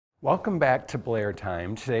Welcome back to Blair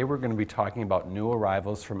Time. Today we're going to be talking about new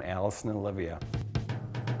arrivals from Alice and Olivia.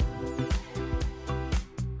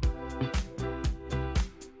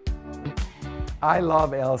 I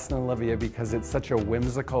love Alice and Olivia because it's such a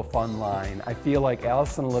whimsical, fun line. I feel like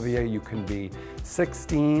Alice and Olivia, you can be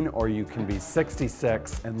 16 or you can be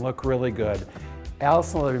 66 and look really good.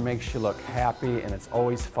 Alice and Olivia makes you look happy and it's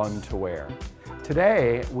always fun to wear.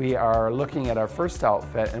 Today we are looking at our first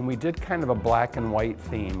outfit and we did kind of a black and white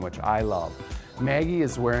theme, which I love. Maggie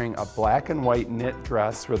is wearing a black and white knit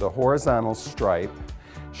dress with a horizontal stripe.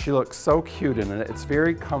 She looks so cute in it. It's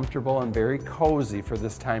very comfortable and very cozy for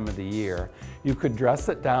this time of the year. You could dress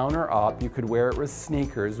it down or up. You could wear it with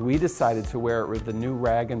sneakers. We decided to wear it with the new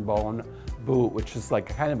rag and bone boot, which is like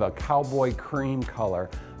kind of a cowboy cream color.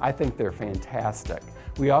 I think they're fantastic.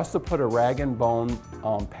 We also put a rag and bone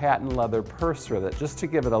patent leather purse with it just to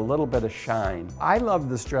give it a little bit of shine. I love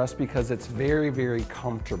this dress because it's very, very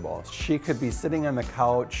comfortable. She could be sitting on the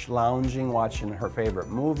couch, lounging, watching her favorite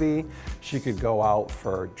movie. She could go out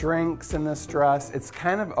for drinks in this dress. It's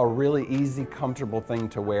kind of a really easy, comfortable thing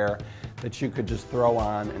to wear that you could just throw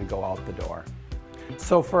on and go out the door.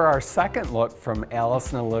 So for our second look from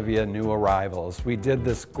Alice and Olivia New Arrivals, we did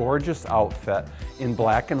this gorgeous outfit in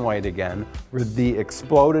black and white again with the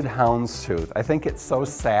exploded houndstooth. I think it's so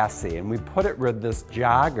sassy, and we put it with this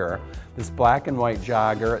jogger, this black and white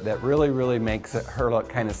jogger that really makes her look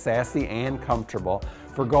kind of sassy and comfortable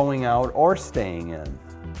for going out or staying in.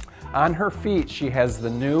 On her feet, she has the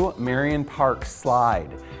new Marion Park slide.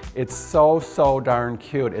 It's so darn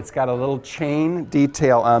cute. It's got a little chain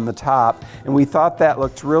detail on the top, and we thought that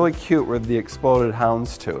looked really cute with the exploded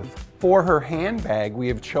houndstooth. For her handbag, we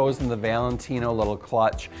have chosen the Valentino little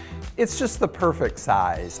clutch. It's just the perfect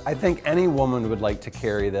size. I think any woman would like to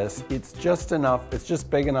carry this. It's just enough, it's just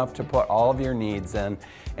big enough to put all of your needs in,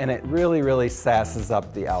 and it really sasses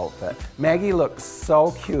up the outfit. Maggie looks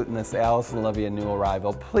so cute in this Alice and Olivia New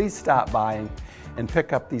Arrival. Please stop by and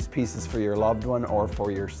pick up these pieces for your loved one or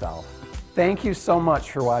for yourself. Thank you so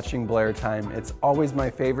much for watching Blair Time. It's always my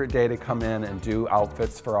favorite day to come in and do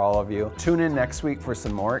outfits for all of you. Tune in next week for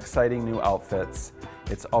some more exciting new outfits.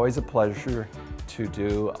 It's always a pleasure to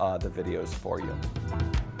do the videos for you.